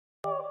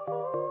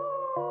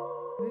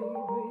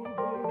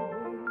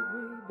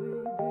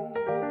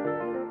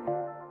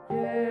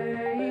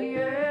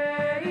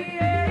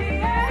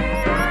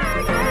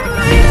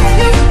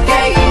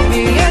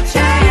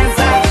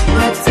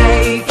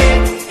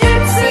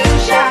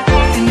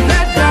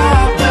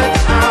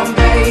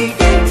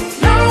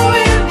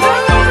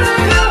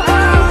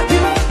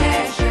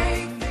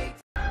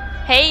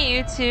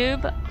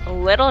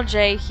Little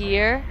J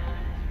here,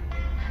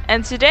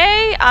 and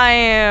today I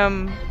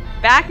am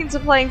back into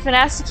playing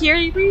FNAF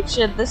Security Breach,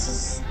 and this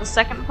is the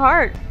second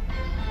part.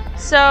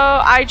 So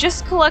I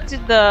just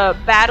collected the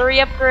battery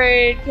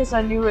upgrade because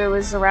I knew it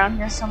was around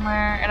here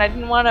somewhere, and I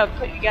didn't want to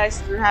put you guys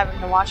through having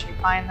to watch me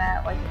find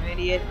that like an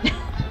idiot.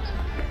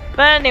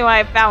 But anyway,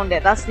 I found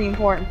it. That's the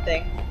important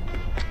thing.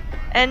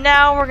 And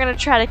now we're gonna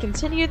try to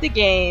continue the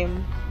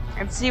game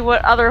and see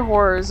what other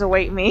horrors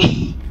await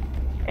me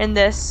in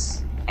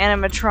this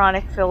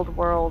animatronic-filled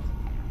world.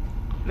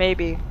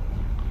 Maybe.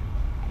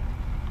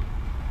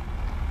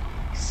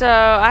 So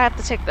I have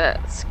to take the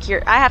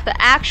I have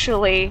to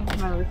actually, I'm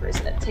gonna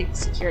rephrase it, take the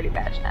security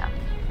badge now.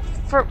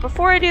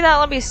 Before I do that,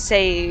 let me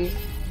save,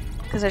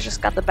 because I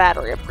just got the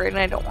battery upgrade and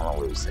I don't want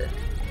to lose it.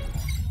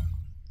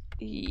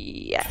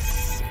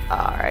 Yes.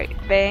 Alright,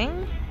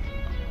 bang.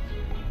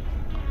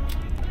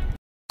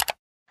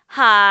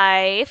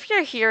 Hi, if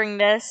you're hearing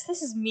this,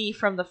 this is me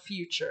from the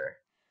future.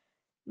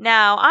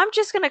 Now, I'm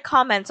just gonna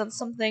comment on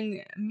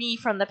something me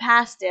from the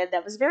past did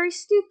that was very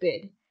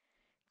stupid.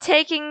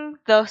 Taking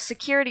the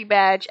security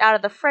badge out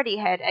of the Freddy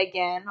head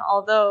again,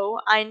 although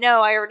I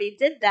know I already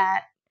did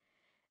that,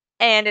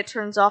 and it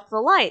turns off the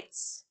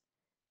lights.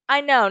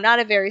 I know, not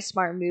a very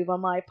smart move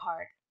on my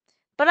part.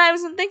 But I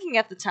wasn't thinking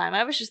at the time,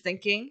 I was just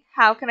thinking,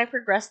 how can I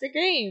progress the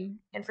game?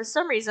 And for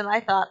some reason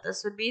I thought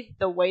this would be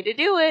the way to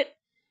do it.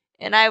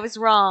 And I was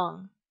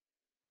wrong.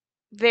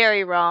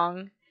 Very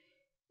wrong.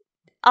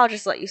 I'll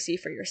just let you see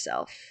for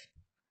yourself.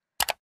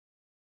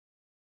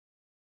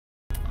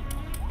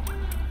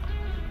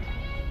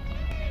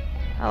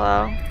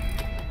 Hello?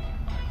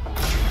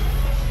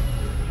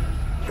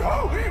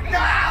 No!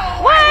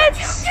 No! What? Do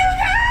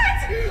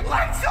that!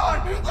 Lights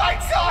on!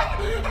 Lights on!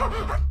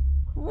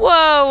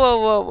 Whoa, whoa,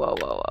 whoa, whoa,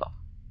 whoa, whoa.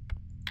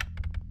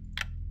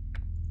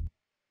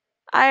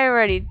 I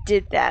already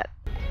did that.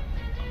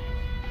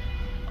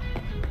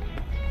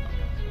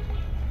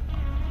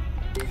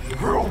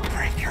 Rule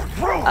breaker!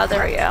 Rule Oh,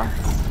 there we go.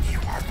 You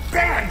are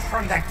banned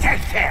from the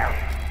daycare!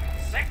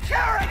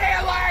 Security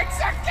alert!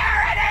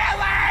 Security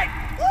alert!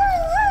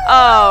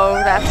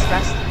 Oh, that's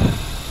messed up.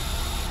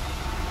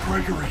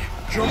 Gregory,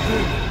 jump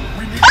in!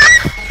 We need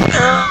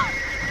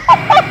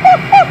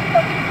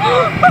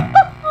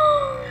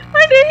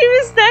I knew he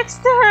was next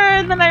to her,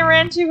 and then I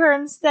ran to her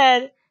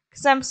instead,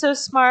 because I'm so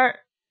smart.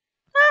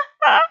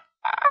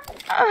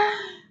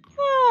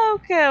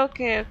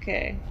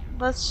 Okay.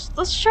 Let's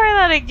try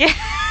that again.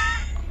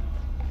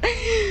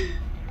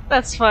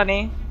 That's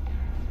funny.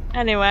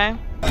 Anyway.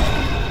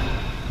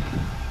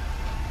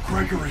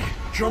 Gregory,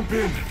 jump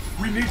in!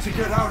 We need to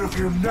get out of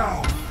here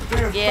now! They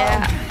have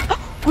found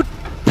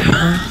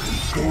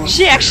you!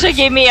 She actually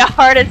gave me a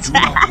heart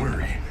attack. Do not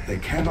worry. They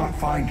cannot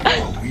find you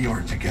while we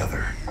are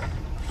together.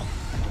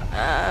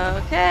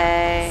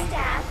 Okay.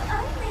 Staff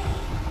only.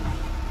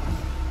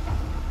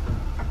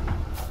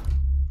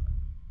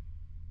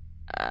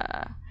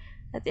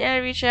 At the end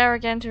of each hour,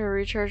 get into a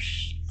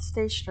recharge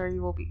station or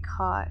you will be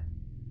caught.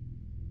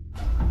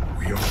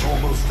 We are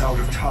almost out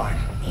of time.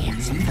 We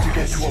need to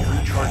get to a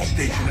recharge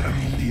station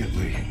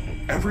immediately.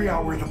 Every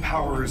hour the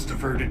power is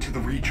diverted to the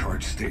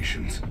recharge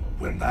stations.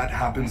 When that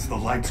happens, the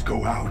lights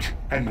go out.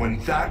 And when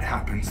that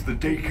happens, the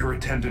daycare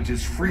attendant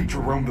is free to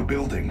roam the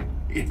building.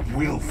 It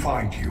will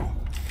find you.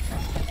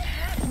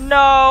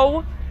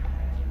 No.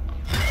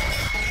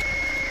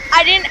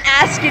 I didn't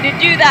ask you to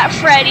do that,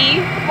 Freddy.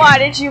 Why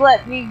did you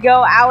let me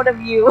go out of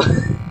you?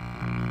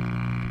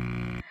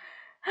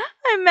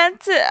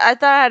 I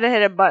thought I had to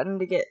hit a button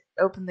to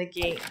open the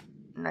gate,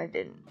 and I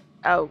didn't.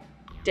 Oh,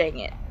 dang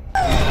it.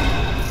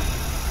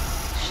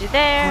 Is she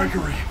there?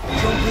 Gregory,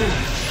 jump in.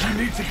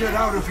 We need to get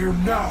out of here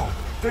now.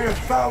 They have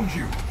found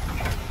you.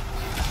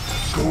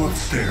 Go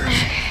upstairs.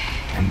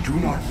 And do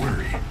not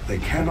worry. They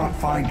cannot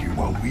find you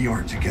while we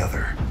are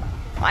together.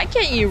 Why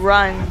can't you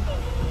run?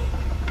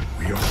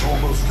 We are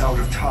almost out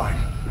of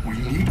time. We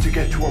need to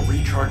get to a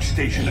recharge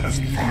station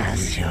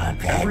immediately.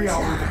 Every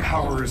hour the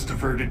power is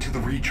diverted to the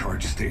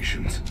recharge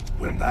stations.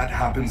 When that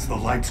happens, the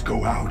lights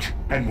go out.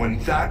 And when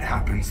that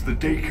happens, the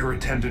daycare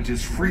attendant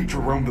is free to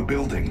roam the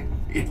building.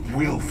 It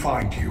will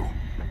find you.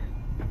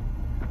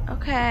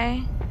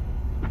 Okay.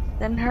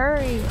 Then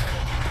hurry.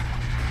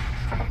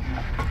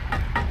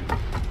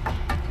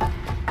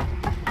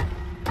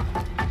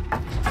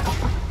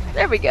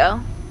 There we go.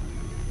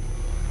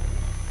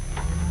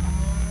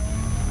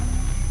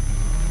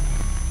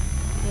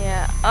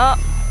 Yeah. Oh.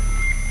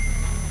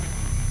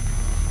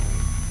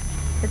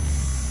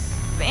 It's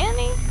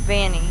Vanny?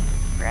 Vanny.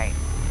 Right.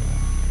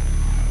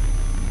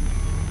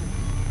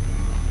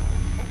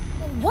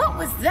 What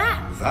was that?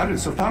 That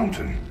is a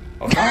fountain.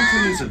 A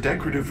fountain is a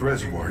decorative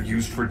reservoir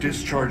used for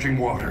discharging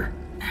water.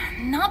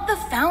 Not the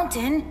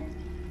fountain.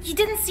 You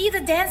didn't see the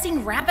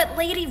dancing rabbit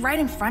lady right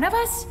in front of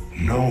us?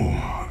 No,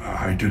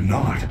 I did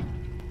not.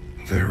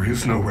 There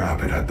is no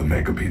rabbit at the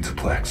Mega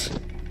Pizzaplex.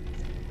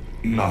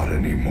 Not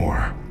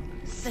anymore.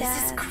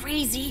 This is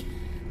crazy.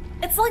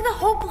 It's like the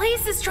whole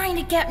place is trying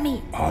to get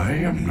me. I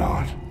am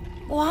not.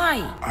 Why?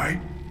 I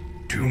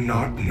do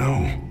not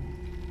know.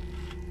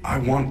 I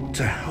want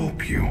to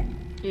help you.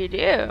 You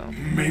do?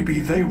 Maybe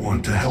they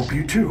want to help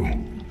you too.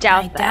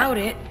 Doubt I that. doubt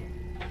it.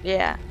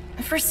 Yeah.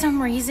 For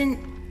some reason,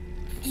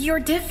 you're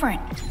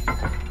different.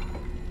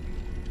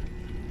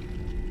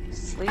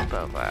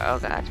 Sleepover. Oh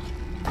god.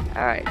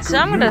 Alright, so Good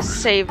I'm gonna news.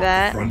 save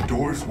that. Front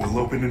doors will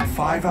open in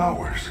 5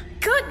 hours.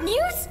 Good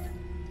news?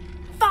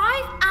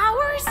 5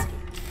 hours?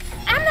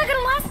 I'm not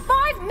gonna last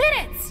 5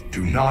 minutes!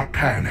 Do not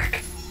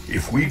panic.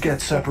 If we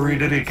get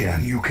separated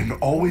again, you can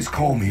always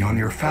call me on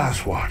your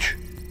fast watch.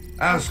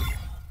 As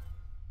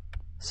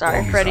Sorry,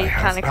 long as Freddy I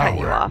have kinda cut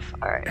you power, off.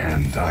 Alright.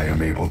 and I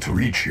am able to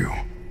reach you.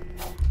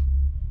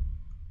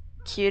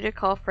 Cue to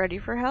call Freddy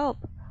for help.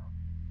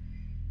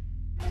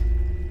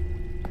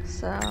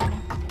 So...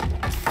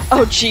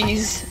 Oh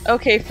jeez.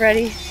 Okay,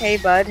 Freddy. Hey,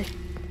 bud.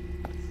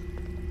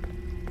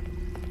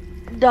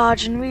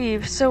 Dodge and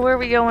weave. So where are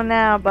we going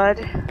now, bud?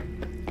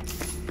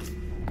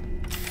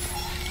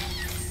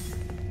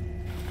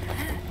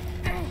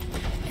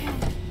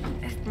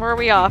 Where are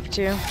we off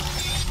to?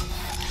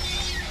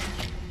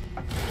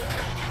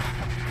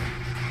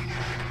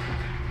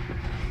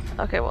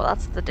 Okay, well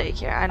that's the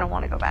daycare. I don't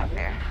want to go back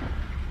there.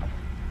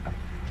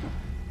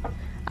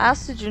 I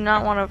also do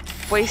not want to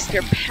waste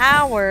your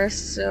power,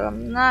 so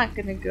I'm not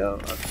gonna go.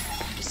 Okay,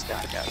 I'm just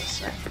gonna go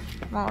this way.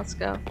 Come on, let's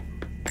go.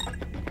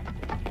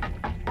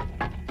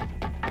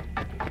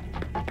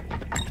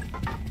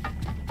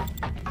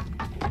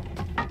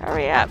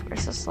 Hurry up, you're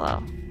so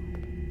slow.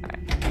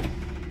 Alright.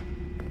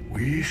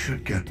 We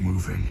should get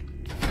moving.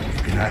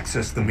 You can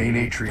access the main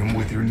atrium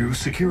with your new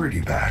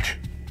security badge.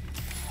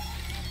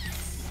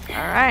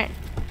 Alright.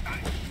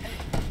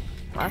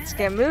 Let's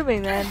get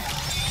moving then.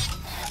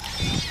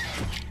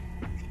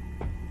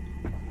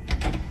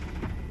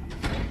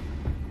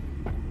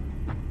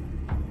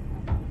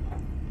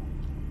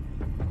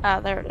 Ah,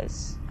 there it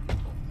is.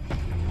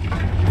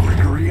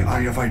 Gregory,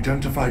 I have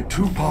identified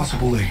 2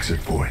 possible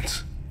exit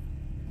points.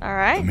 The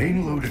Alright.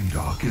 main loading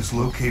dock is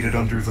located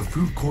under the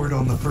food court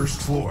on the 1st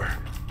floor.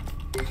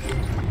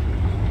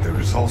 There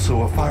is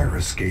also a fire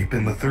escape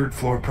in the 3rd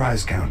floor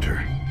prize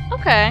counter.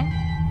 Okay.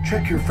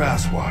 Check your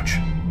fast watch.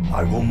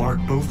 I will mark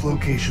both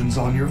locations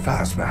on your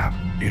fast map.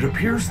 It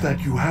appears that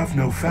you have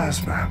no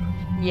fast map.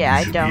 Yeah, I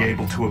You should don't. be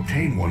able to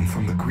obtain one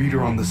from the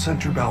greeter on the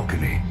center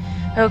balcony.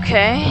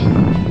 Okay.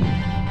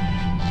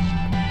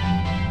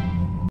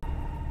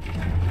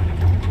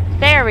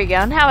 There we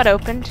go. Now it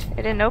opened.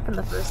 It didn't open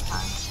the first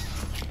time.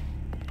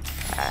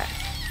 Alright.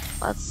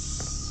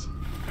 Let's...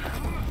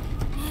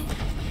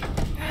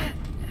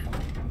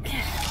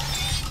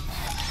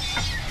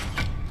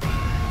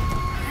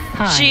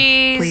 Hi,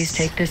 Jeez. please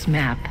take this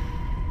map.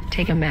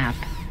 Take a map.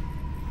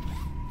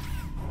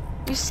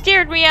 You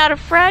scared me out of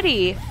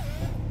Freddy.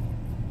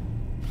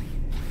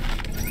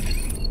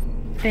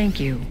 Thank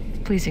you.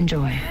 Please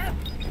enjoy.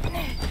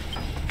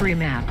 Free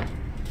map.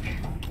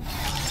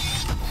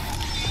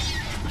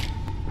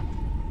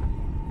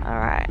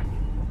 Alright.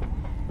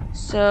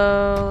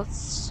 So,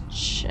 let's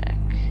check.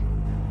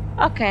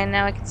 Okay,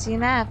 now I can see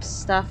map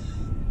stuff.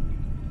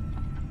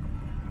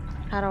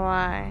 How do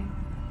I...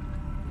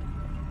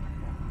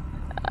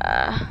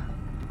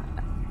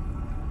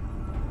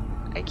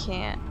 I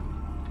can't.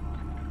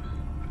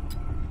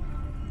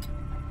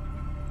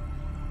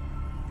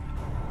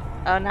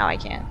 Oh, now I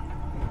can.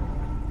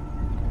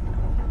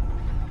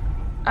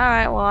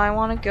 Alright, well, I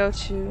want to go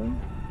to...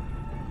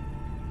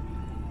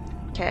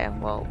 Okay,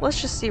 well,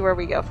 let's just see where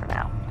we go for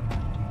now.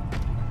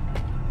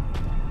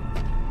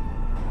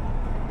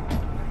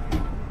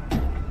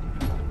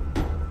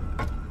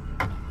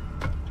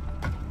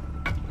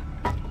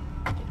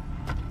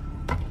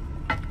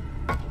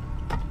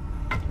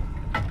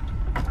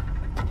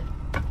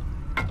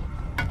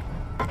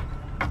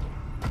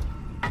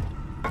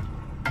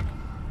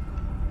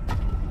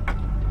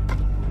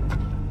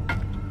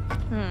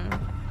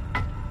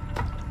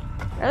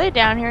 Are they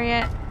down here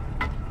yet?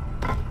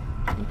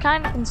 I'm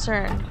kind of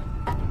concerned.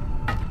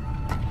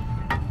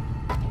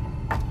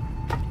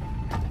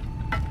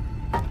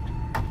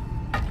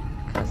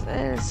 Because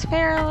it is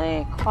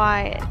fairly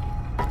quiet.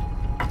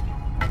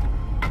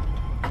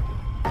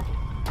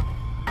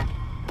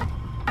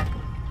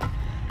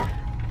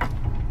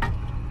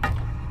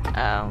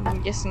 Oh,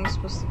 I'm guessing you're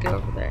supposed to go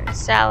over there.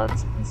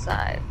 Salads and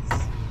sides.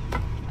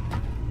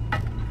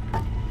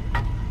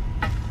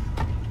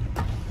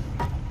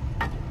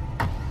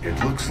 It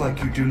looks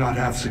like you do not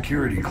have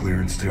security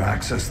clearance to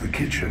access the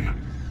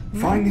kitchen.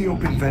 Find the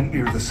open vent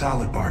near the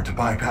salad bar to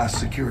bypass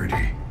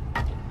security.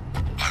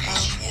 I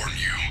must warn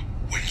you,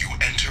 when you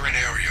enter an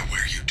area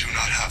where you do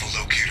not have a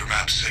locator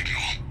map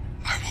signal,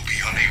 I will be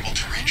unable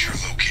to reach your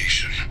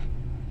location.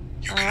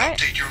 You can Alright.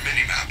 update your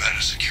minimap at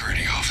a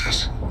security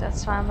office.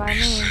 That's fine by Be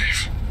me.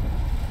 safe.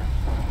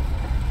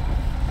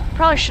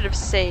 Probably should have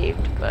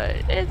saved, but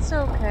it's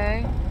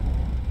okay.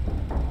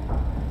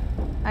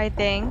 I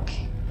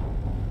think.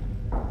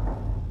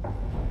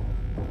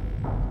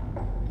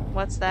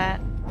 What's that?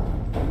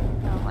 I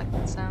don't like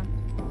that sound.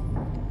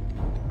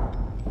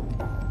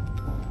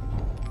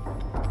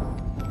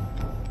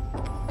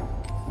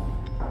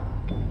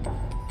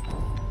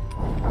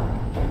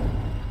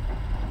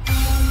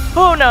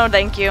 Oh no,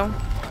 thank you.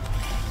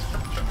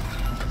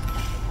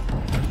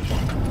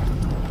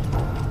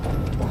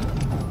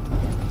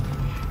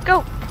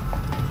 Go!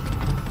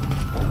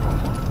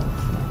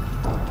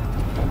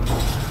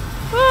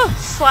 Woo,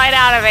 slide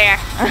out of there.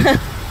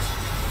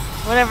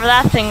 Whatever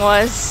that thing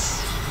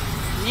was.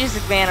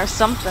 Music Man or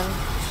something.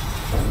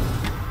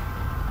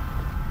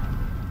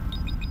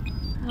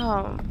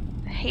 Oh,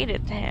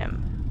 hated him.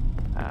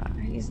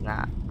 He's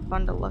not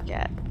fun to look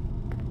at.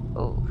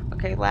 Oh,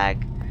 okay,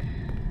 lag.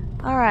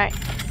 Alright.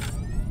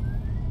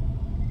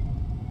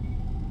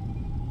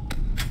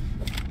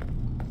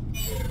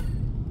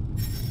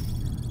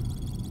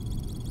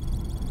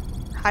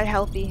 Hi,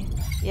 Helpy.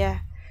 Yeah.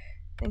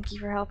 Thank you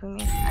for helping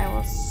me. I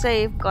will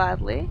save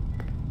gladly.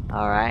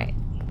 Alright.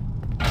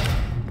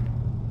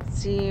 Let's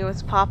see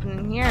what's popping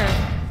in here.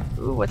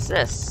 Ooh, what's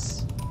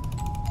this?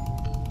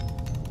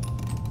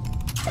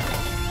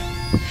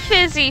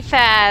 Fizzy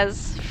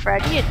Faz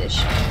Freddy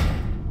edition.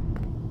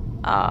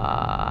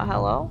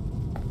 Hello?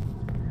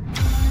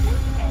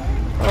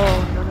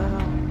 Oh, no, no, no.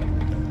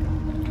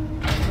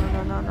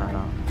 No, no, no, no,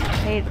 no.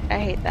 I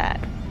hate that.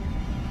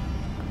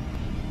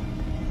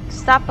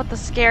 Stop with the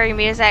scary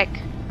music.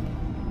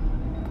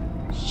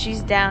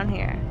 She's down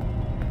here.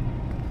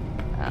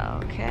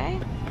 Okay.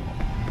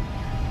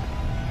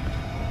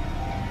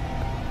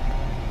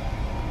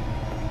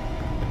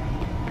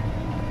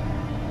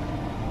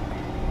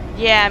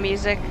 Yeah,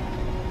 music.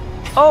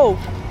 Oh!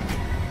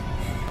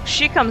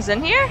 She comes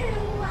in here?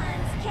 Who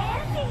wants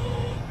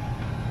candy?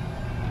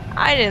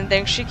 I didn't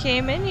think she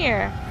came in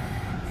here.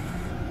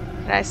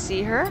 Can I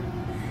see her?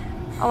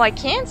 Oh, I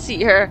can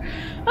see her.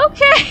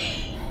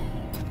 Okay!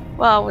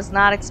 Well, I was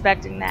not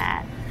expecting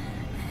that.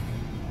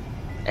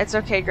 It's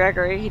okay,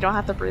 Gregory. You don't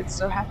have to breathe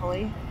so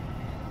heavily.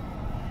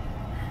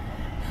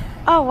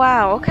 Oh,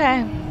 wow.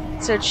 Okay.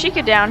 So,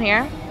 Chica down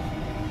here.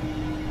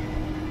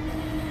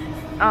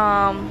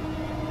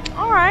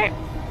 Alright.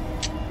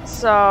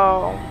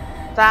 So,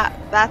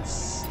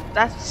 that's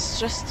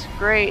just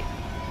great.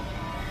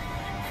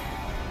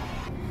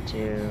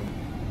 To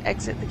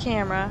exit the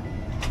camera.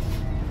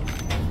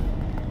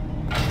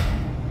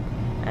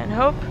 And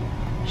hope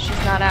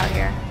she's not out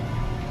here.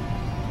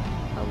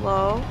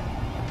 Hello?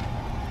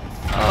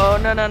 Oh,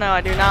 no, no, no,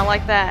 I do not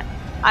like that.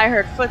 I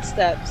heard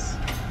footsteps.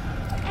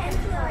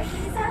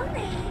 Employees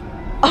only.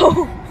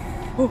 Oh!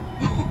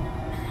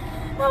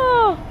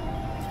 Oh!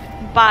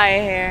 Bye,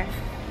 hair.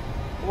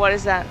 What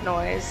is that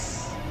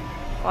noise?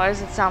 Why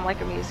does it sound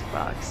like a music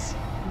box?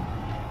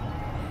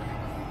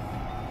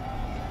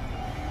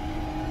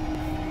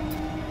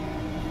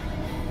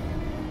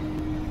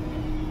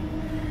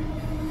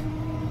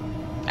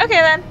 Okay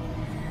then.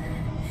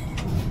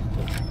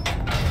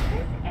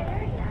 This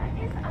area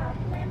is off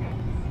limits.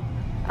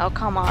 Oh,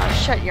 come on.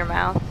 Shut your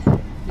mouth,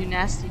 you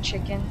nasty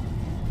chicken.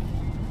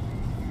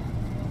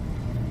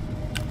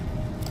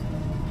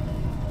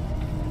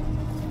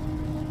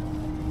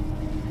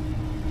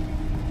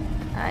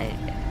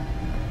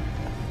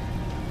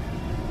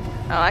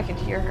 Oh, I can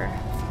hear her.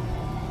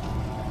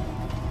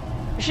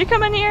 Is she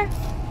coming here?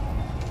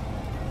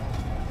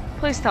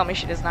 Please tell me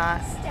she does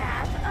not.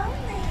 Staff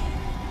only.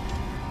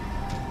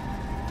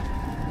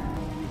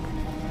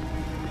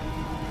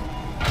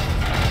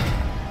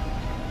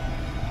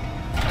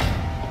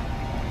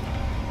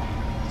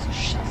 So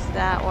she's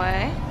that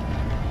way.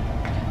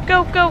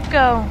 Go, go,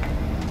 go!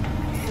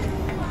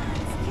 Who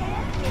wants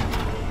candy?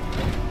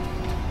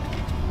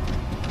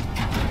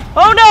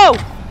 Oh no!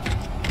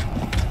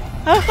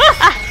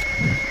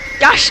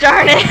 Gosh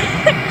darn it!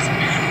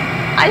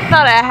 I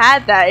thought I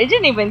had that. It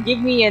didn't even give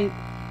me an.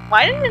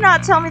 Why didn't it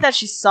not tell me that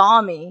she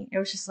saw me? It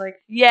was just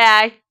like,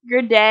 yeah,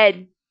 you're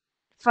dead.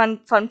 Fun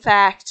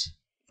fact.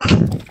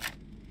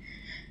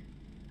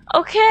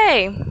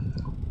 Okay.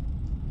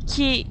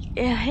 Key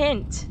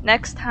hint.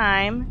 Next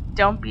time,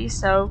 don't be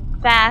so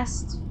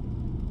fast.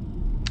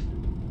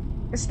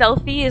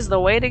 Stealthy is the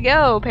way to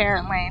go,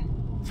 apparently.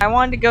 I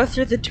wanted to go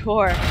through the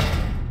door.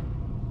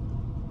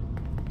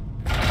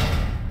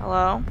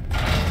 Hello?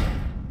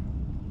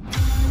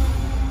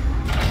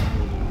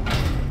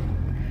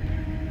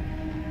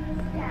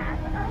 Staff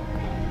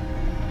only.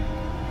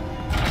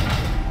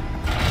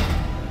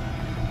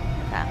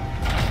 Yeah.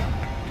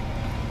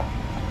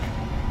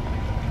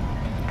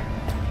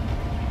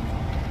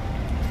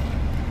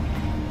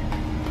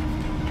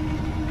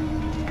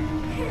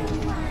 Who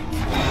wants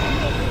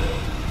candy?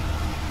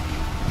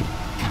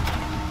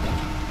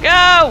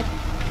 Go!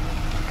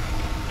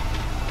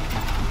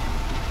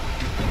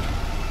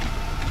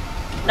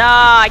 No,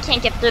 I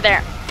can't get through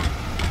there.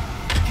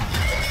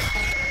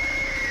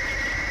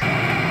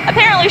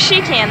 Apparently she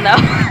can, though.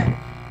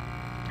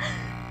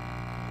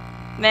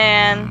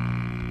 Man,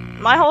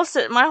 my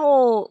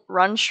whole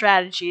run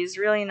strategy is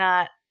really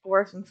not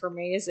working for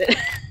me, is it?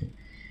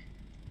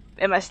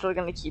 Am I still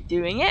gonna keep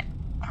doing it?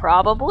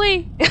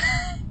 Probably.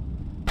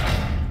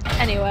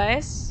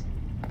 Anyways.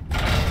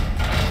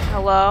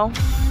 Hello?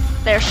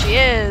 There she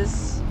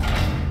is.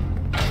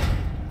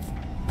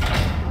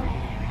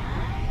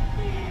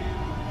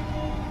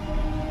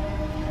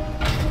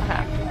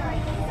 Okay.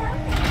 Employees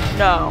only.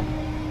 No.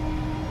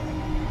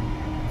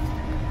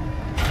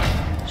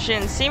 She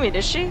didn't see me,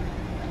 did she?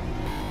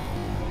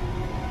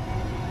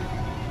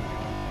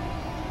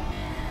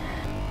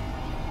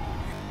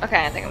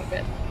 Okay, I think I'm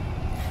good.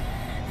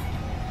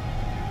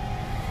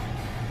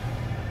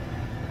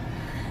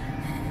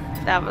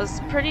 That was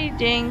pretty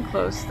dang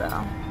close,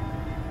 though.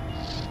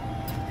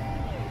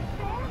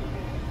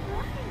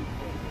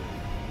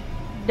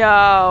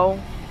 No.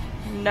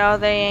 No,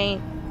 they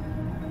ain't.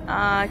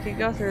 I could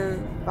go through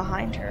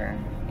behind her,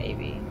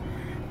 maybe.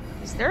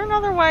 Is there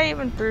another way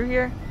even through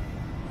here?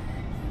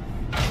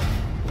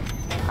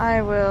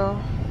 I will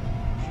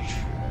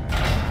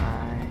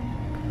try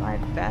my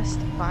best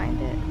to find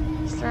it.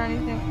 Is there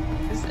anything?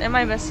 Am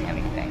I missing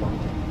anything?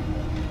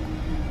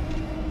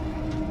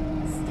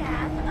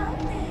 Staff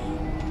only.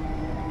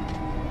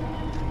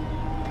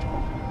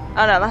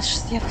 Oh no, that's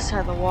just the other side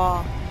of the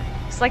wall.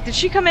 It's like, did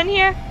she come in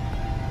here?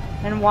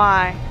 And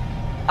why?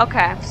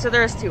 Okay, so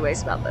there's two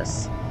ways about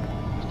this.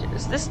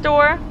 There's this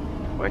door,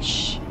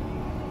 which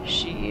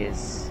she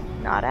is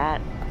not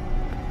at.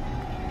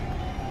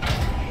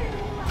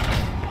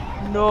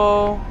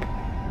 No,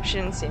 she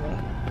didn't see me.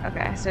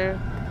 Okay, so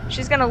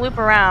she's gonna loop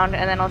around,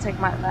 and then I'll take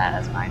that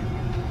as my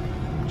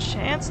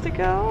chance to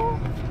go.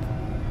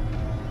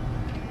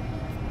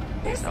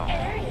 This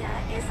area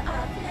is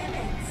off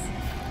limits.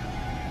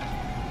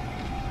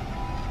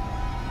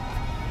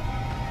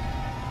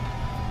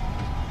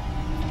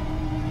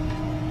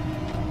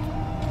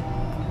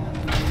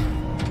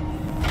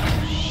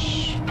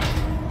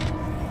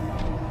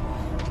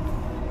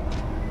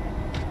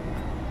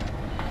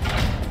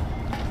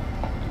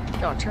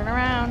 Don't turn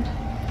around.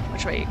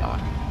 Which way are you going?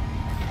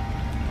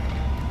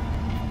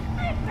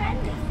 My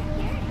friendly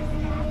security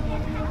staff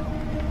can help.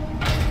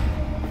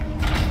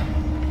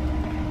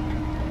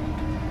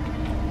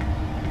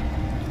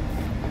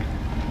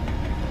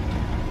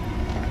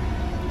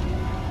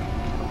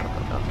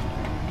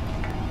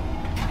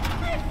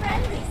 My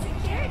friendly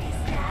security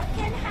staff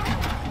can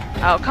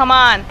help. Oh, come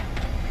on.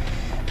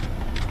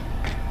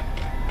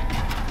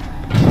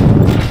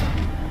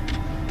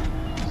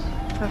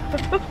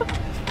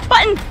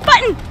 Button!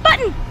 Button!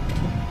 Button!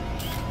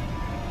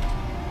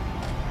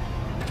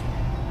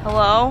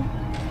 Hello?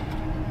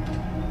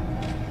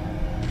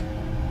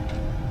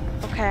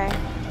 Okay.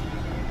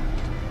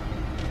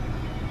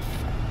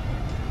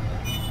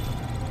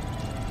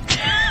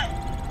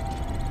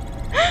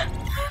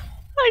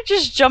 I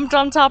just jumped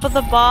on top of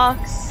the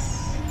box.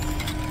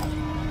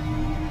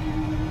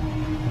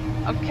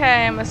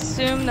 Okay, I'm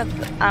assuming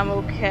that I'm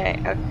okay.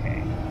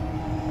 Okay.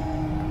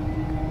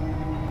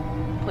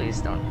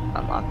 Please don't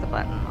unlock the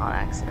button on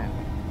accident.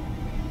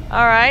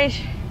 Alright.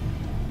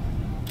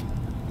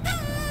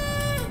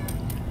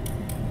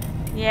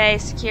 Yay,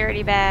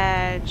 security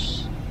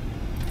badge.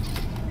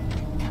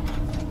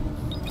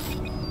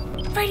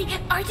 Freddy,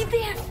 are you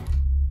there?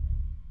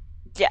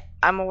 Yeah,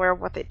 I'm aware of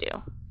what they do.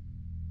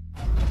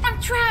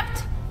 I'm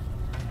trapped.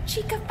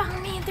 Chica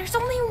found me and there's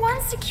only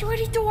one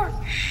security door.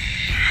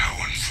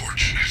 How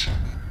unfortunate.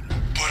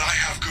 But I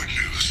have good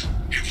news.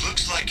 It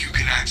looks like you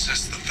can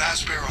access the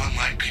Fazbear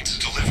Online Pizza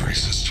delivery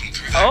system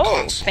through that Oh,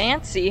 console.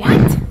 fancy.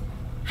 What?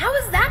 How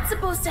is that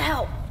supposed to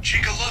help?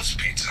 Chica loves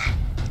pizza.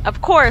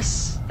 Of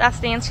course. That's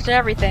the answer to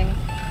everything.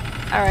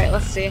 Alright,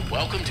 let's see.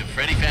 Welcome to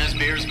Freddy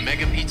Fazbear's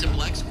Mega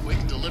Pizzaplex Quick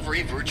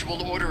Delivery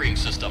Virtual Ordering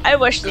System. I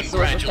wish this was a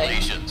thing.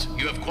 Congratulations,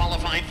 you have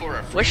qualified for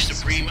a free Wish this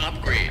Supreme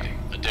upgrade.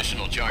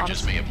 Additional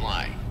charges Honestly. may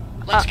apply.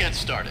 Let's get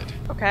started.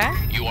 Okay.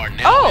 You are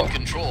now Oh! in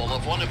control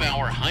of one of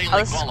our highly Oh,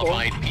 this is cool.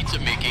 qualified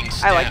pizza-making I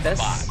staff like this.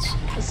 bots.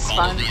 This is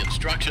Follow fun. the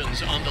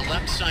instructions on the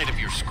left side of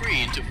your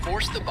screen to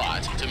force the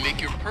bot to make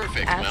your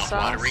perfect Add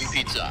mouth-watering sauce.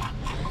 pizza.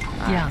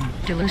 Yum,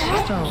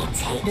 delicious dough.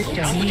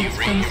 Victor How would you needs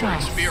rate some your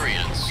sauce.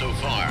 experience so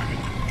far?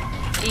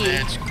 E.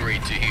 That's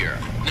great to hear.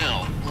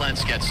 Now,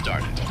 let's get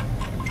started.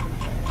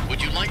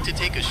 Would you like to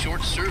take a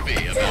short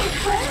survey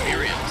about your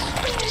experience?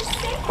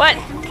 What?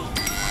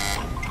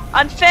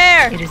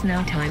 Unfair! It is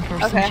now time for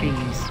Okay. some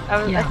cheese.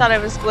 I Yum. thought I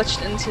was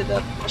glitched into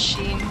the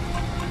machine.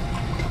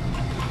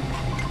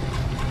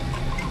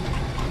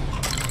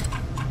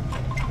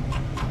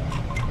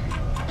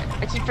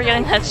 I keep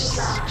forgetting that's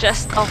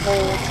just a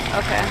hold.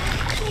 Okay.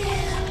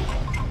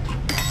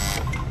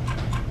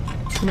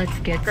 Let's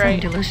get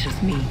Great. some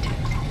delicious meat.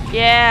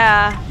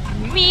 Yeah.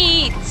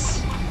 Meat! My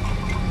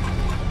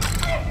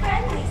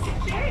friendly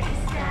security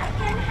staff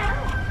can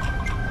help.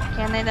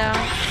 Can they though?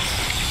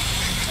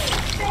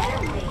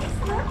 Family is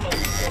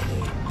looking for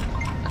you.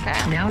 Okay.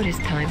 Now it is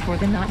time for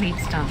the not meat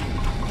stuff.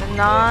 The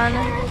non...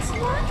 Parents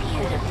want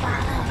you to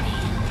follow me.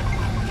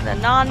 The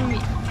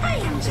non-meat. I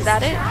am just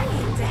that it?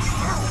 trying to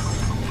help.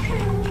 Who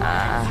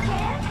wants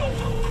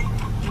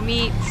candy?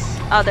 Meat.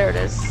 Oh, there it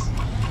is.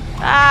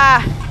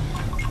 Ah!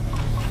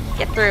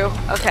 Get through.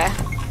 Okay.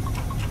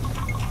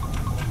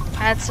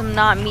 Add some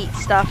not meat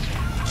stuff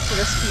to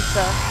this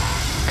pizza.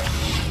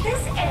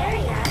 This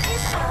area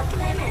is off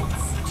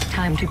limits.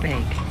 Time to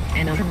bake.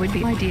 Another would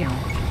be ideal.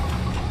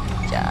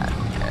 Yeah.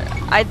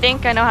 I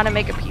think I know how to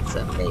make a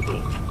pizza,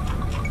 maybe.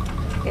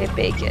 Okay,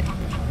 bake it.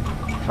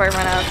 Before I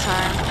run out of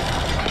time.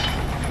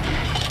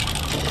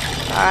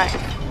 Alright.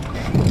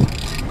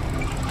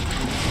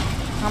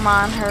 Come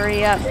on,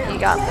 hurry up. You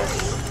got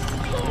this.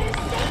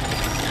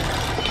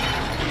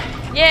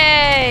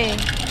 Yay!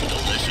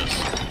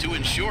 Delicious. To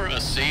ensure a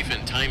safe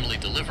and timely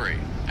delivery,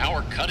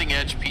 our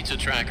cutting-edge pizza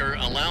tracker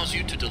allows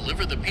you to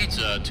deliver the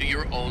pizza to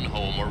your own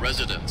home or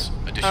residence.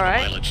 Additional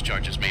mileage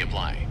charges may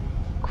apply.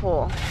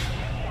 Cool.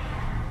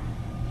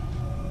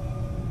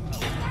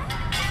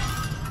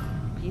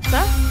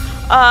 Pizza?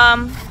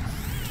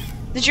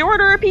 Did you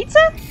order a pizza?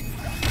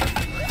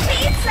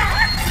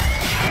 Pizza!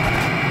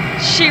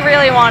 She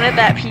really wanted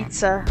that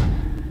pizza.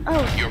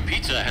 Oh. Your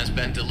pizza has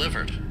been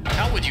delivered.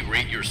 How would you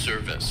rate your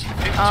service?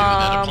 Pick two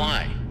that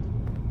apply.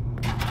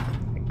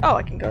 Oh,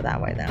 I can go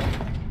that way then.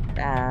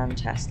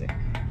 Fantastic.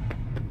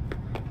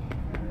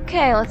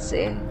 Okay, let's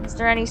see. Is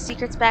there any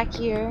secrets back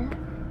here?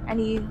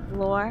 Any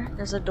lore?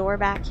 There's a door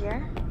back here.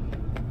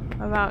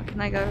 What about,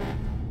 can I go?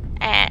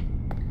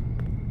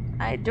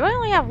 Do I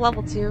only have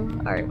level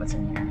 2? Alright, what's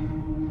in here?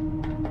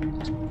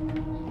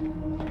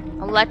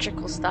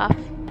 Electrical stuff.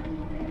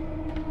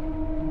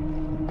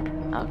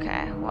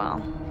 Okay,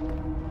 well.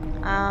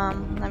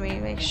 Let me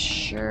make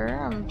sure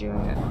I'm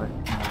doing a quick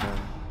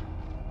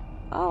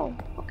Oh,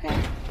 okay.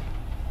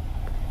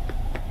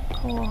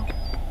 Cool.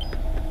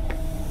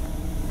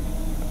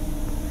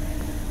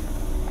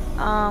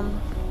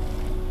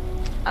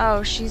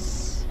 Oh,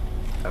 she's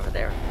over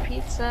there with the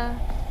pizza.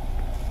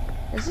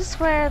 Is this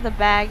where the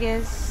bag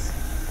is?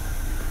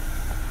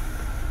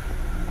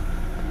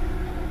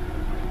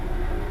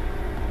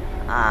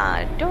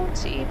 I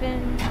don't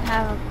even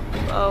have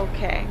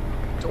okay.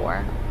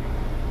 Door.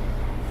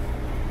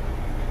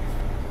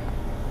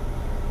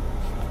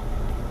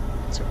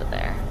 It's over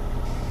there.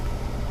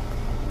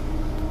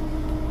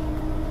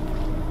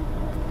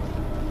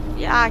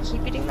 Yeah,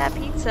 keep eating that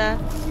pizza.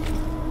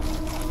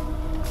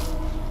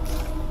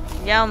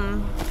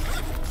 Yum.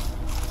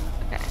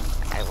 Okay,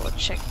 I will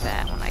check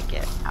that when I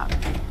get out.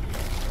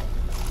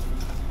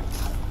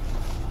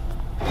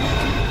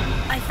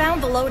 I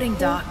found the loading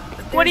dock.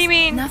 What do you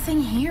mean?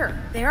 Nothing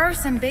here. There are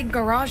some big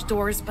garage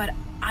doors, but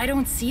I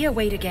don't see a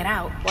way to get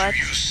out. What?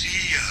 You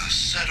see a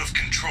set of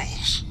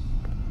controls.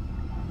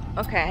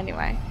 Okay,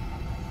 anyway.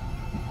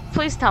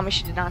 Please tell me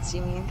she did not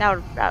see me. That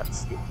would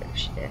stupid if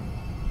she did.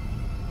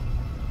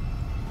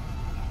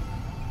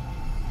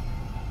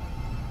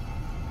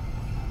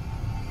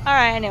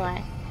 Alright,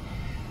 anyway.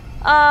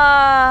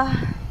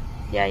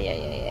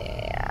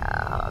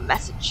 Yeah.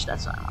 Message,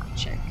 that's what I want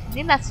to check.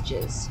 Any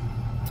messages?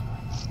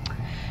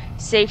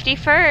 Safety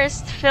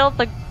first. Fill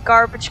the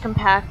garbage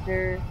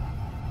compactor.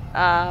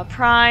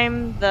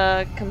 Prime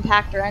the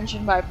compactor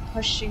engine by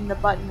pushing the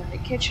button in the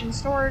kitchen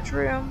storage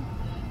room.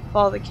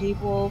 Follow the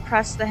cable.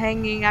 Press the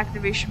hanging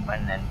activation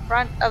button in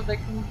front of the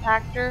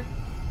compactor.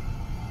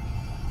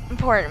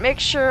 Important. Make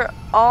sure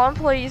all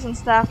employees and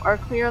staff are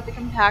clear of the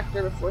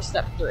compactor before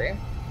step 3.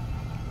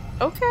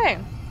 Okay.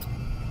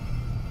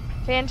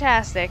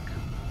 Fantastic.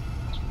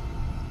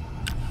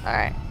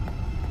 Alright.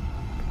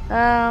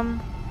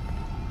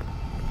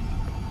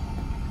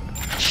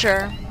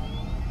 Sure.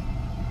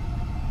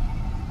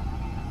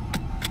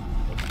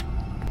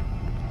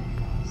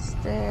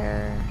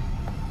 There.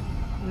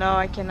 No,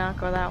 I cannot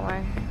go that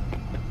way.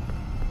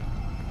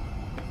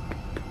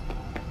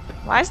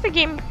 Why is the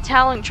game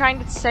trying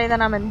to say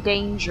that I'm in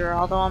danger,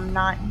 although I'm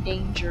not in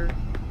danger?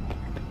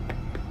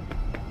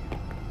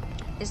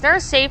 Is there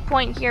a save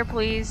point here,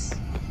 please?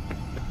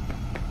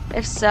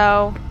 If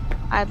so,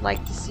 I'd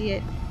like to see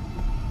it.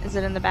 Is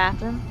it in the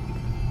bathroom?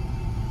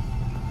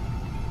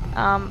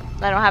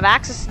 I don't have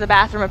access to the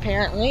bathroom,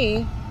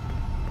 apparently.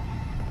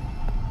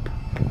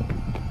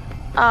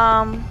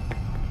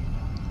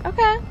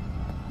 Okay.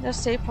 No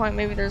save point.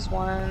 Maybe there's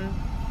one.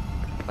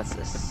 What's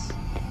this?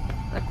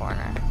 In the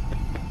corner.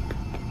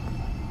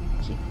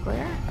 Keep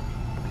clear?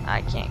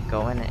 I can't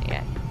go in it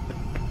yet.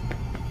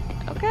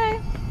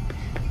 Okay.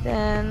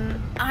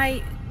 Then...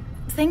 I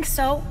think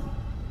so.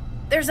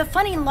 There's a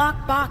funny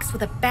locked box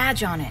with a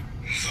badge on it.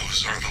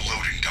 Those are the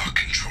loading dock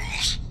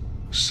controls.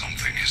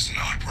 Something is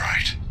not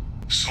right.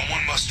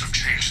 Someone must have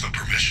changed the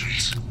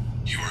permissions.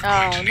 You are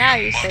going to need now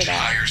a you say much that.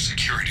 higher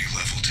security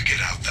level to get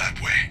out that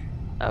way.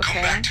 Okay.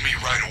 Come back to me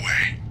right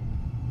away.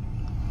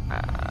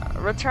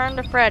 Return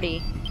to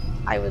Freddy.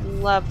 I would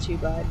love to,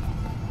 bud.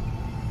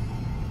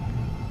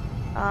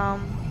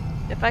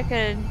 If I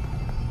could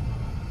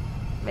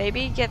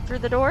maybe get through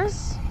the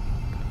doors?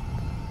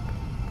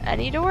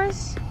 Any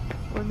doors?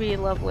 Would be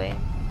lovely.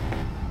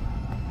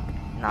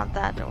 Not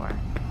that door.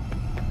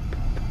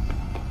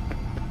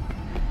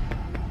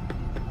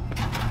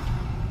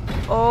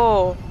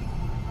 Oh.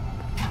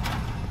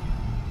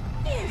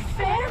 Your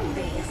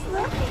family is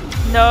looking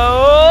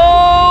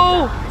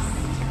No!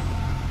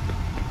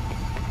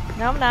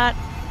 No, I'm not.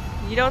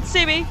 You don't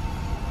see me.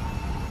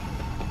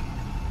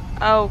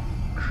 Oh,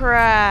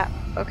 crap.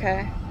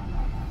 Okay.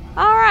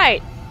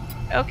 Alright.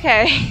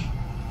 Okay.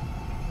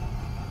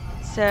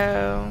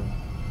 So...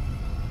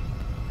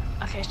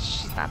 Okay,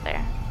 she's not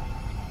there.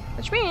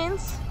 Which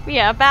means we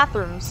have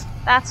bathrooms.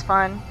 That's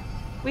fun.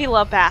 We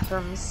love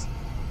bathrooms.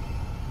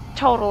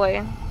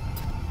 Totally.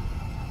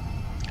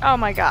 Oh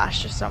my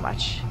gosh, there's so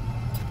much.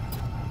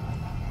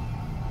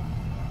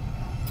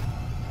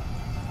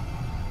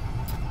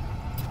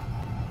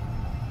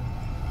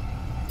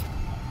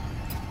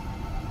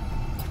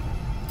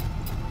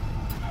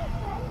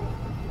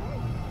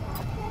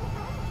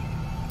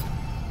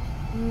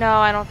 No,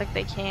 I don't think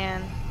they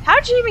can.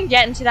 How'd you even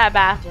get into that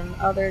bathroom?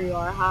 Oh, there you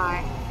are.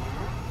 Hi.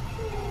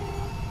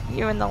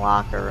 You in the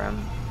locker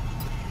room.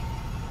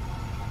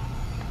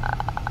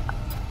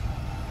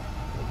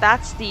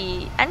 That's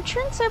the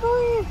entrance, I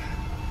believe?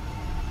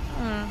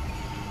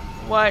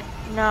 What?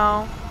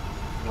 No.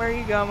 Where are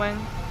you going?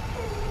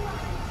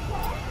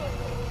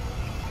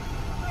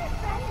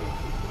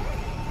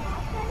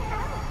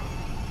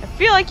 I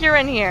feel like you're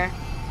in here.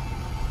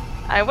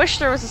 I wish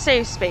there was a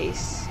safe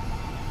space.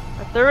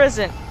 But there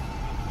isn't.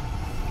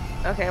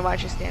 Okay,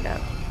 why'd you stand up?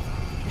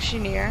 Is she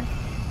near?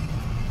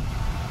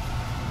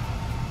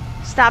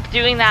 Stop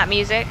doing that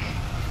music.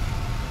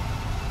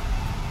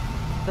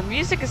 The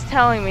music is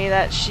telling me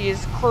that she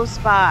is close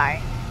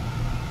by.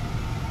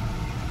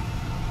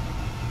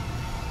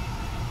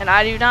 And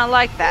I do not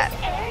like that.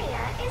 This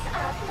area is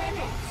off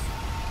limits.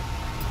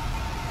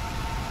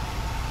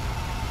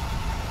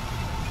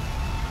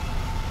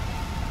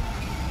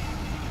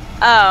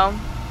 Oh.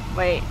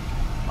 Wait.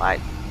 What?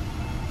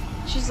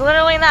 She's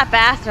literally in that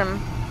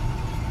bathroom.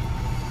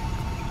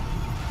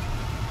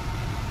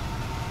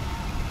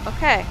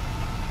 Okay.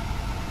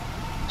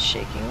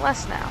 Shaking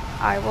less now.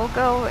 I will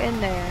go in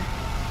there.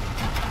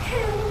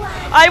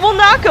 I will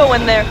not go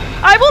in there!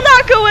 I will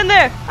not go in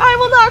there! I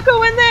will not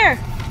go in there!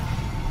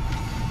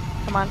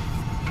 Come on.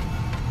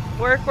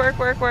 Work, work,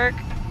 work, work.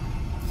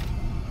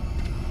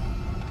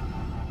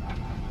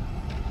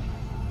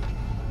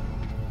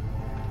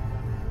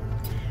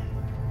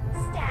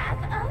 Staff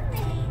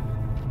only.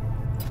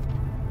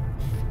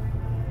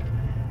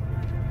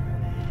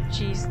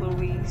 Jeez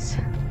Louise.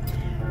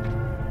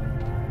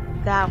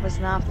 That was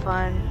not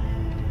fun.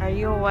 Are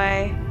you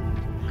away?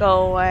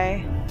 Go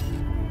away.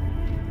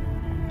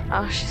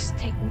 Oh, she's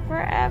taking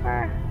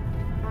forever.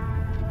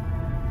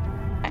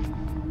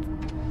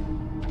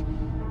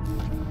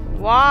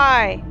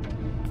 Why?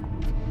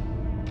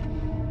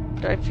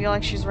 Do I feel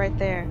like she's right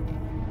there?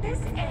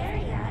 This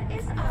area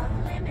is off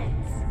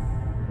limits.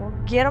 Well,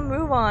 get a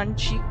move on,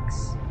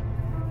 cheeks.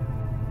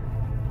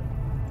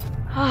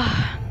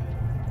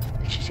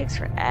 She takes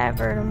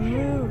forever to Who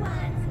move.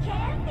 wants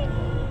candy?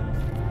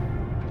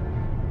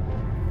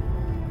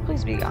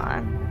 Please be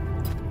gone.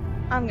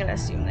 I'm gonna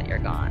assume that you're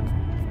gone.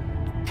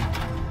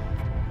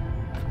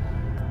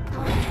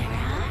 Where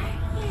are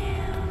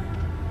you?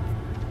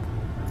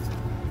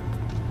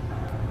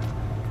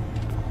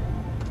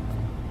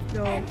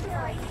 No.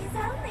 Employees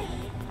only.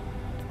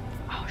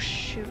 Oh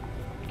shoot.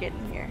 Get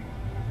in here.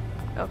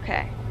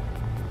 Okay.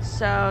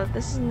 So,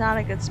 this is not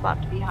a good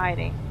spot to be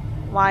hiding.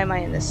 Why am I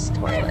in this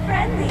My toilet?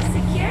 friendly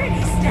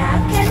security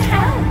staff can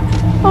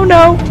help. Oh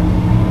no!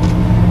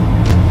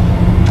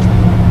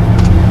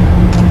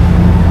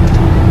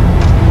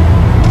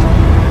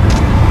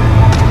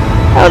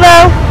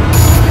 Hello!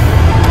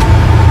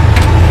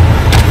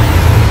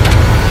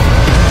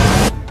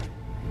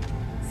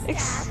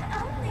 Staff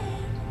only.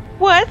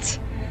 What?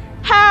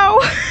 How?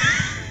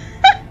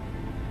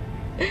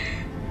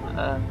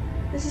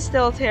 This is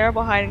still a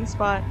terrible hiding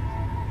spot.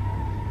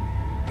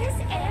 This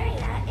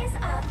area is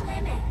off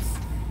limits.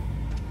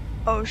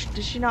 Oh,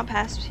 did she not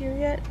pass here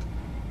yet?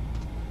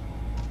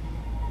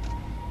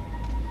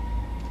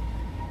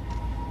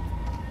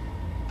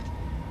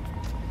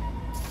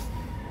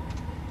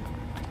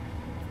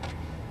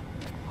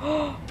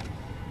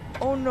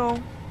 Oh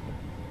no.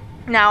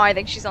 Now I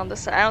think she's on the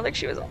side. I don't think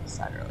she was on the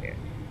side earlier.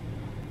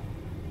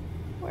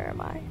 Where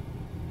am I?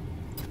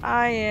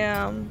 I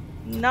am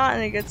not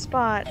in a good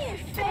spot. Your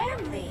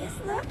family is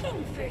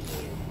looking for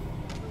you.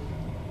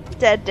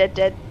 Dead, dead,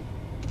 dead.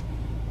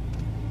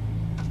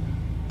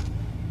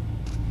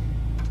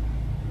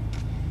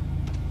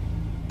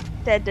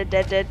 Dead, dead,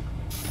 dead, dead.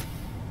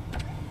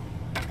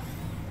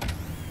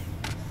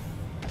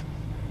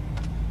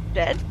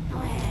 Dead?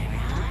 Where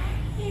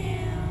are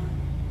you?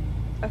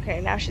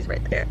 Okay, now she's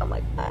right there. I'm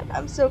like, God,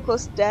 I'm so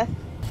close to death.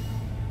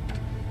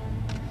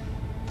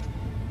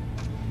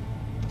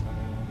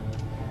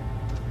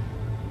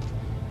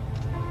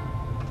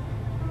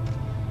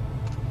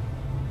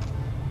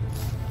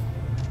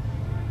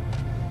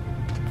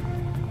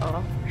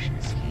 Oh, she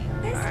just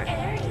came. This Alright.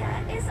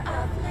 area is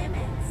off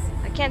limits.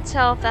 I can't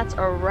tell if that's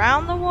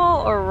around the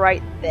wall or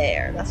right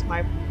there. That's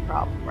my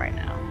problem right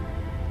now.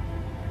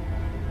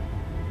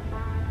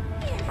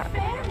 Your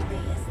family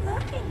is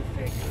looking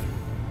for you.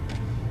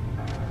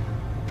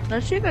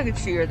 Let's see if I can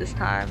see her this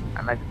time.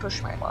 I might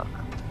push my luck.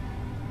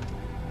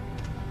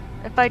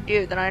 If I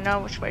do, then I know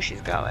which way she's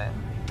going.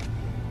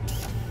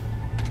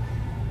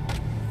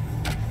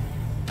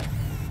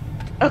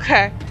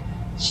 Okay.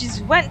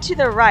 She's went to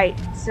the right,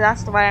 so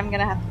that's the way I'm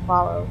gonna have to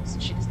follow, so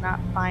she does not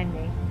find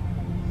me.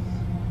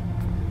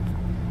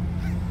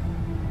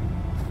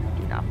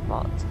 Do not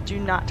fall. Do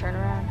not turn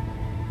around.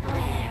 Where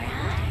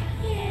are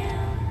you?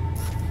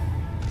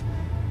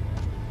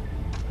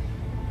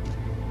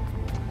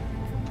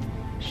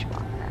 She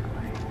walked that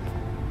way.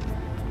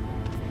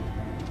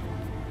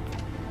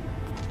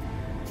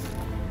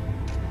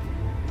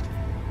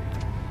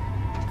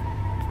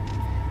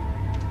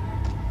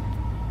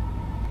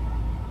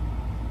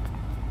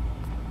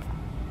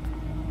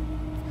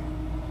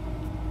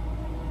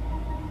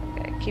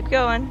 keep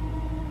going.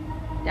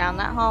 Down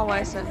that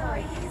hallway, so...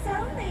 Employees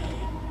only.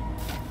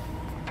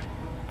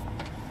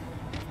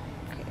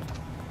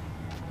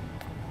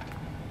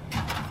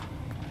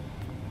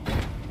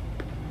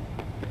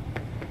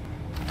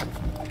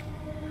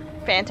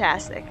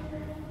 Fantastic.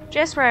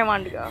 Just where I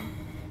wanted to go.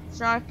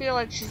 So I feel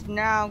like she's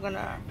now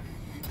gonna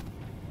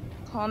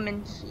come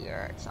in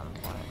here at some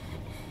point.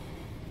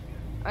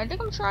 I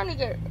think I'm trying to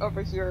get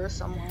over here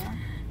somewhere.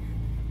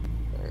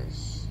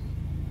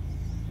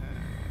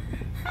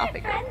 I'll Our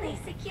figure it out. friendly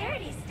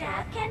security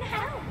staff can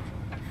help.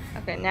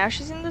 Okay, now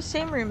she's in the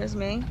same room as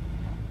me,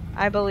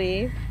 I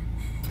believe.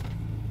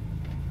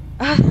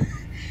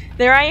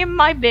 There I am in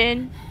my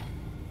bin.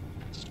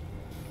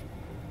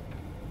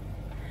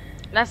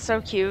 That's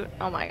so cute.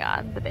 Oh my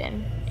god, the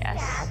bin.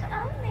 Yes.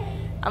 Staff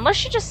only. Unless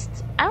she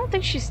just... I don't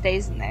think she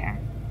stays in there.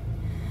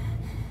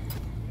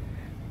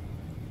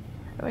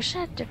 I wish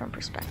I had different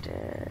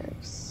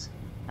perspectives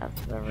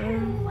of the Who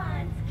room.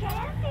 wants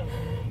candy?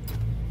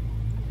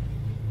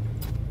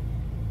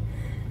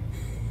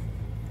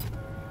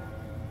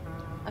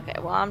 Okay,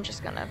 well I'm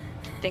just gonna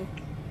think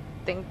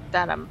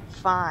that I'm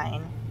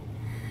fine.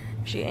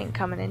 She ain't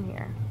coming in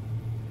here.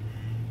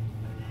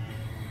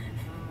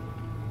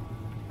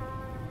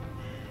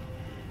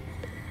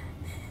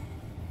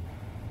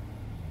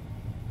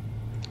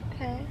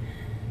 Okay.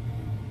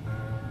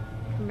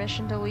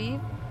 Permission to leave?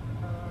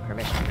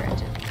 Permission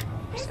granted.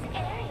 This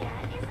area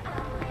is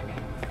off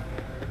limits.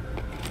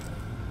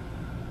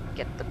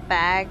 Get the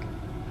bag.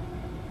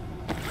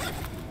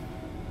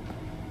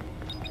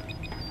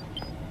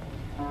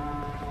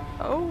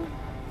 Oh.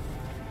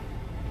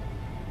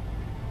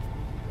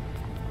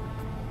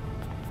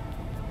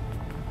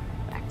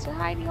 Back to the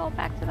hidey hole,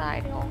 back to the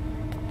hidey hole.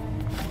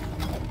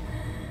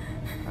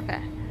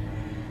 Okay.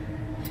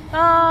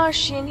 Oh, is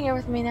she in here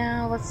with me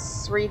now?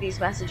 Let's read these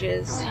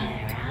messages. Where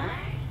are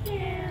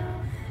you?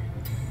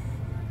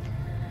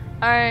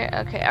 Alright,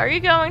 okay. Are you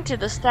going to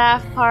the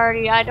staff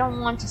party? I don't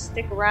want to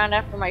stick around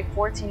after my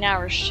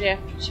 14-hour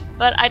shift,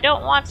 but I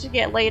don't want to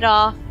get laid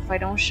off if I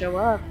don't show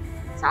up.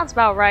 Sounds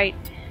about right.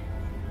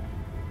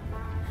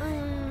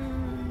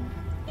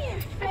 Your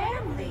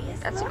family is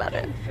That's about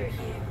looking it. for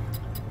you.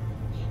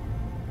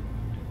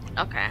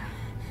 Okay.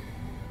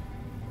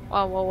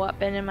 Well, what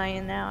bin am I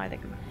in now? I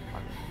think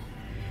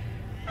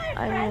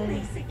Our I'm friendly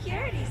in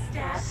security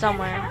staff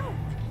somewhere. can help.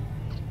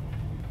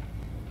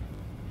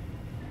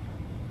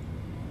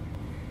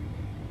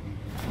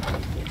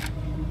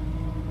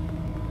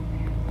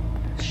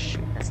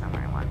 Shoot, that's not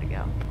where I wanted to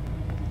go.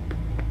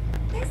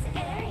 This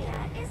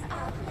area is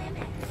off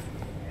limits.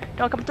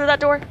 Don't come through that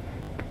door.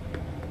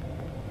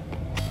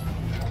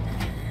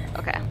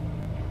 Okay.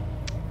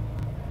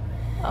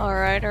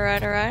 Alright.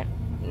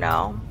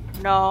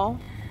 No.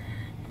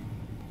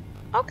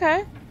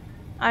 Okay.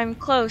 I'm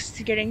close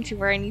to getting to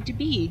where I need to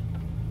be.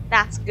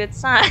 That's a good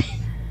sign.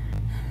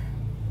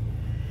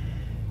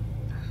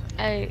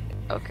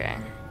 Okay.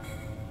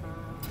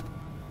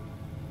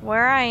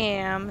 Where I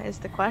am is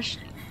the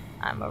question.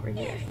 I'm over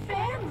Your here.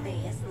 family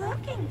is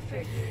looking for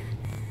you.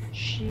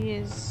 She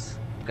is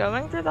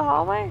going through the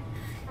hallway?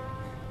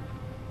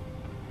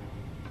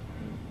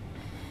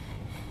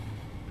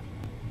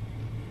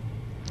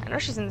 I know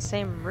she's in the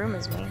same room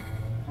as me.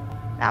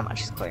 That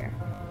much is clear.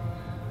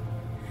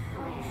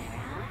 Where are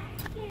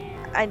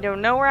you? I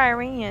don't know where I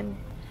ran.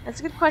 That's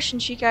a good question,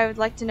 Chica. I would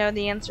like to know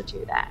the answer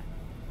to that.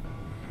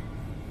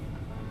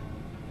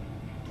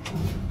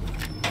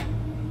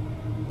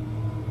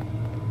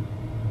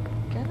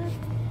 Get it?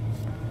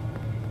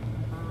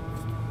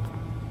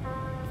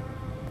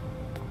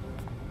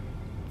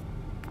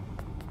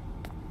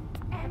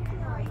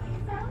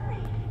 Employees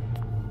only.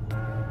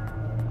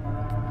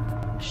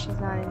 She's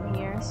not in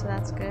here, so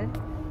that's good.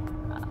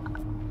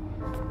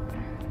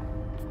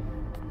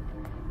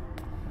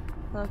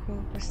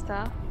 Looking for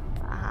stuff.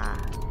 Ah.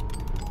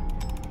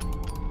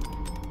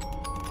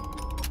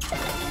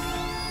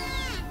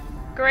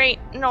 Great,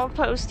 an old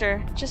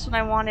poster. Just what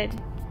I wanted.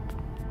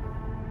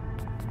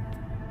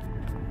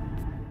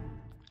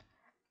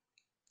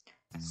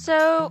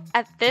 So,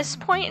 at this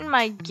point in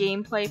my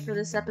gameplay for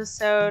this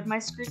episode, my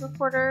screen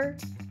recorder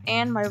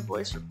and my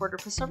voice recorder,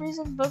 for some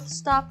reason, both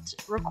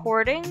stopped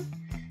recording,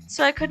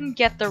 so I couldn't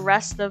get the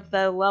rest of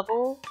the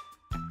level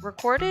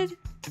recorded.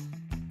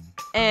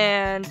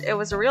 And it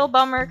was a real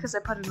bummer because I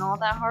put in all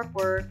that hard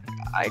work.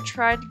 I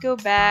tried to go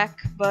back,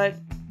 but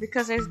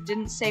because I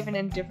didn't save it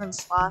in different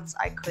slots,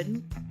 I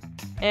couldn't.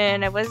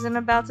 And I wasn't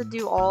about to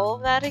do all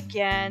of that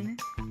again.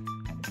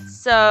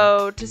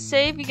 So, to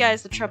save you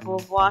guys the trouble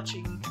of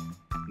watching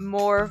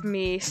more of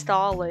me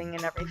stalling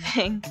and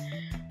everything,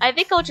 I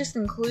think I'll just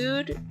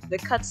include the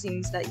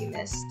cutscenes that you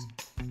missed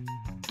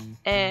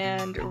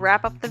and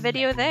wrap up the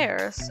video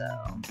there. So,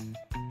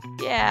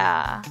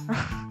 yeah.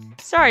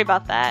 Sorry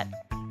about that.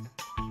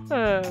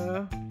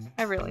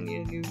 I really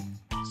need a new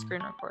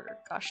screen recorder.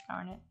 Gosh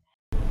darn it.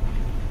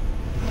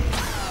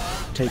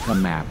 Take a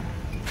map.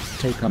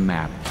 Take a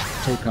map.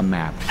 Take a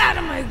map. Out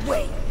of my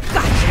way!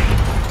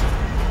 Gotcha!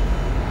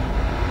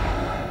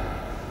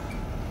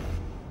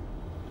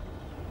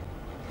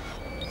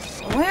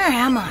 Where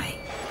am I?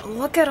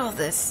 Look at all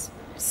this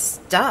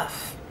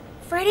stuff.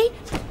 Freddy?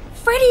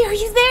 Freddy, are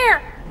you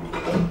there?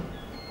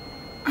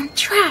 I'm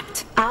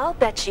trapped. I'll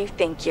bet you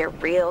think you're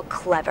real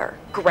clever,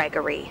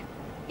 Gregory.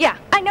 Yeah,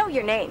 I know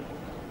your name.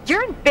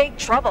 You're in big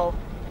trouble.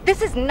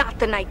 This is not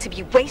the night to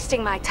be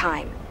wasting my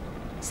time.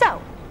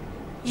 So,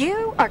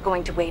 you are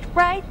going to wait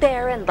right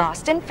there in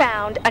Lost and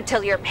Found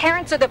until your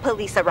parents or the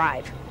police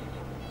arrive.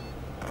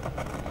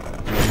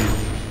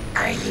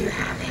 Are you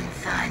having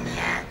fun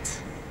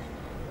yet?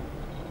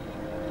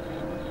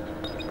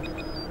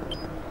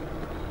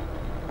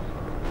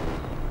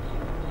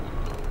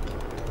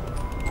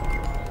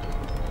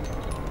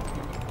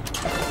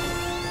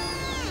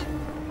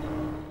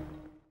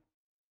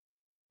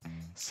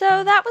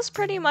 So that was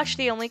pretty much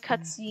the only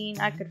cutscene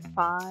I could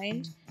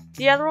find.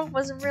 The other one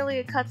wasn't really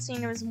a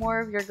cutscene, it was more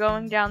of you're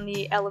going down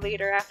the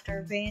elevator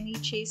after Vanny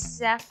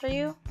chases after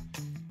you.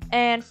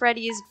 And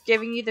Freddy is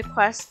giving you the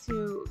quest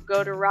to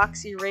go to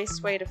Roxy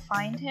Raceway to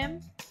find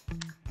him.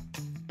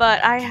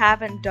 But I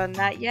haven't done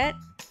that yet,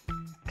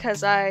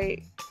 because I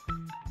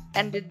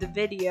ended the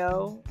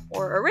video,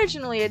 or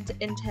originally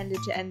intended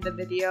to end the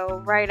video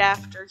right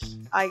after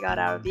I got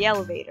out of the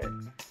elevator.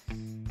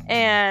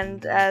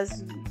 And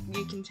as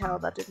you can tell,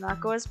 that did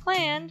not go as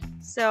planned,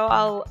 so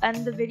I'll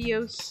end the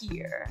video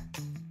here.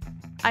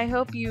 I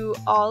hope you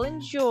all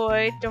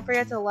enjoyed. Don't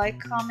forget to like,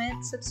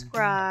 comment,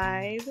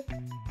 subscribe,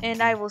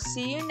 and I will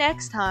see you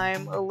next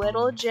time.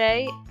 Little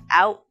J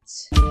out.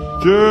 Just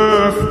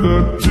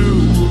the two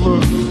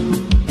of us.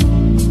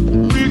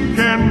 We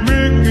can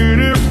make it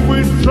if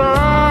we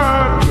try.